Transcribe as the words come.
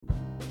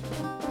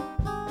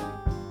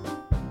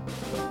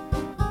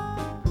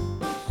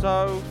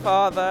So,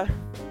 Father,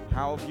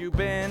 how have you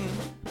been?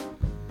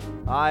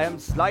 I am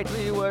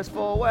slightly worse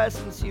for wear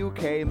since you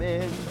came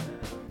in.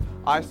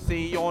 I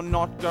see you're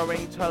not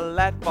going to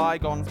let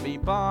bygones be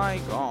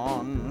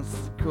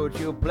bygones. Could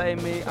you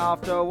blame me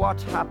after what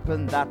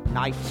happened that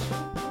night?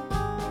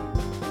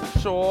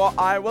 Sure,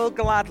 I will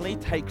gladly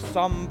take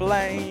some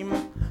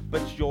blame,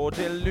 but you're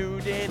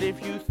deluded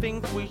if you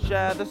think we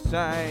share the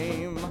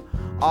same.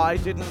 I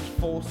didn't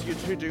force you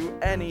to do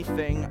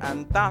anything,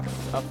 and that's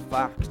a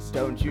fact.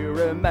 Don't you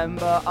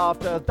remember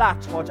after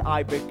that what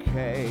I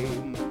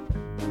became?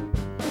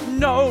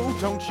 No,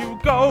 don't you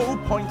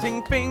go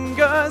pointing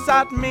fingers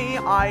at me.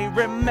 I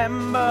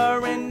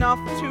remember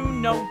enough to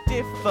know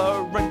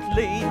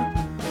differently.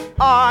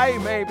 I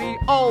may be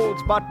old,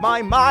 but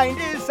my mind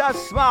is as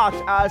smart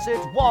as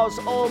it was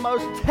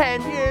almost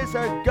 10 years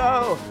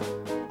ago.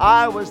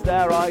 I was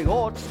there, I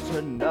ought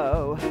to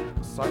know.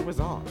 So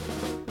was I.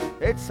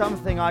 It's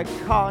something I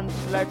can't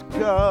let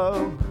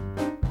go.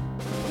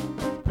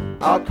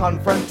 Our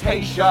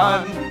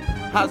confrontation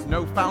has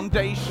no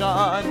foundation.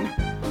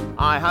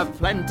 I have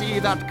plenty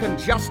that can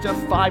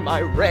justify my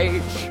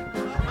rage.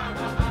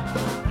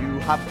 You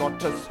have got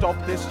to stop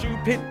this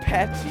stupid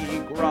petty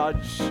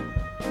grudge.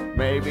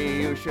 Maybe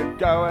you should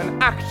go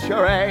and act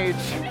your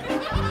age.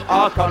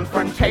 Our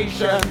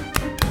confrontation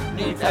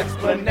needs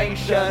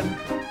explanation.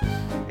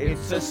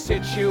 It's a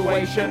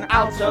situation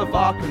out of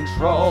our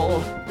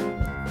control.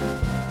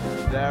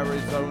 There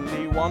is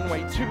only one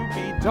way to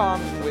be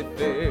done with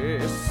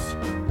this.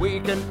 We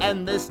can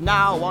end this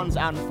now once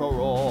and for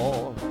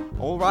all.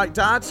 All right,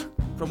 Dad.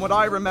 From what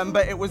I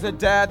remember, it was a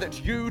dare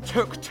that you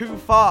took too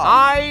far.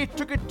 I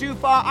took it too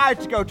far. I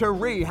had to go to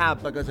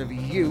rehab because of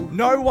you.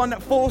 No one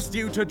forced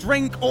you to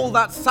drink all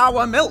that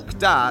sour milk,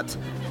 Dad.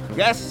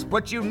 Yes,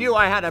 but you knew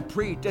I had a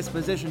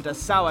predisposition to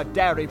sour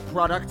dairy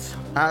products.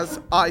 As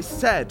I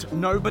said,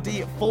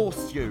 nobody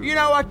forced you. You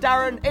know what,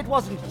 Darren? It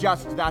wasn't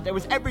just that. It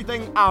was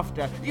everything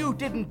after. You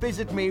didn't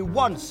visit me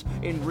once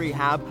in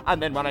rehab,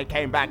 and then when I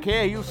came back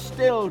here, you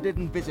still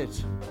didn't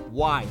visit.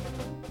 Why?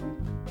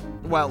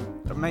 Well,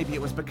 maybe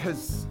it was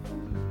because...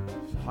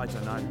 I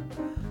don't know.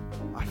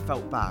 I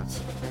felt bad.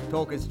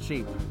 Talk is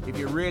cheap. If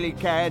you really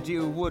cared,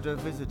 you would have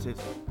visited.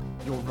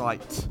 You're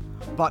right.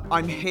 But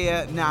I'm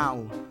here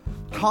now.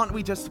 Can't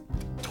we just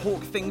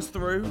talk things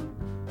through?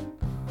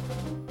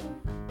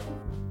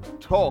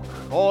 Talk.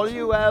 All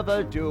you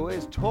ever do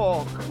is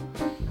talk.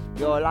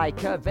 You're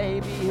like a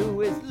baby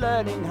who is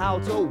learning how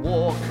to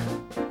walk.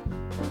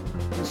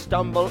 You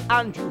stumble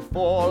and you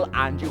fall,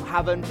 and you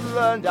haven't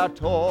learned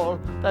at all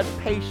that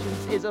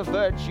patience is a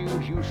virtue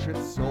you should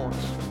sort.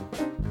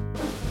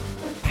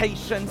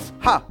 Patience?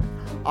 Ha!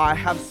 I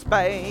have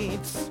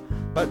spades.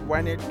 But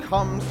when it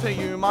comes to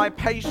you, my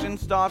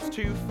patience starts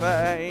to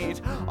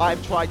fade.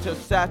 I've tried to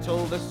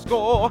settle the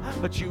score,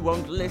 but you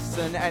won't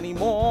listen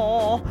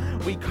anymore.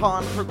 We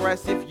can't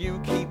progress if you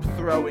keep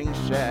throwing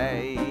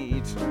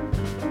shade.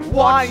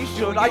 Why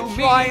should I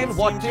try and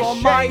what your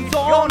mind's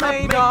all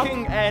made up? You're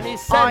not making any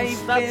sense.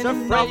 I've That's a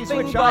been phrase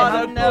nothing which but I a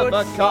have never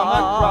good come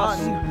across.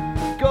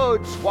 son.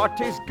 Good,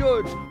 what is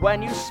good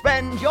when you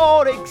spend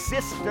your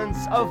existence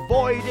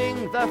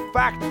avoiding the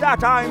fact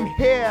that I'm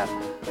here?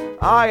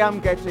 I am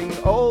getting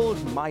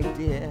old, my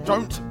dear.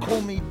 Don't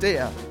call me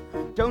dear.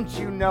 Don't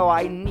you know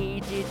I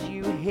needed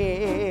you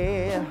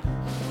here?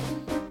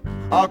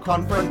 Our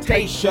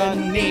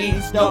confrontation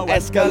needs no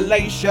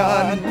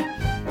escalation.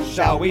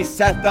 Shall we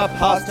set the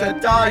past to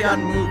die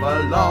and move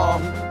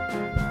along?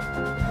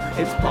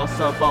 It's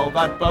possible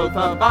that both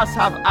of us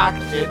have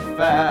acted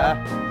fair.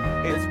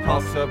 It's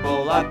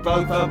possible that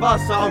both of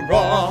us are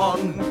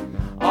wrong.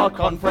 Our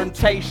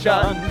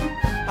confrontation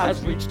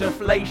has reached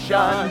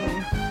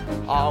deflation.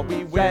 Are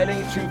we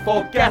willing to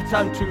forget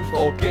and to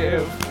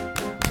forgive?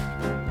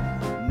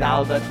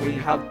 Now that we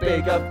have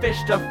bigger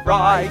fish to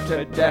fry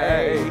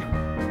today,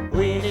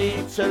 we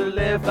need to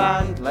live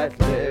and let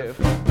live.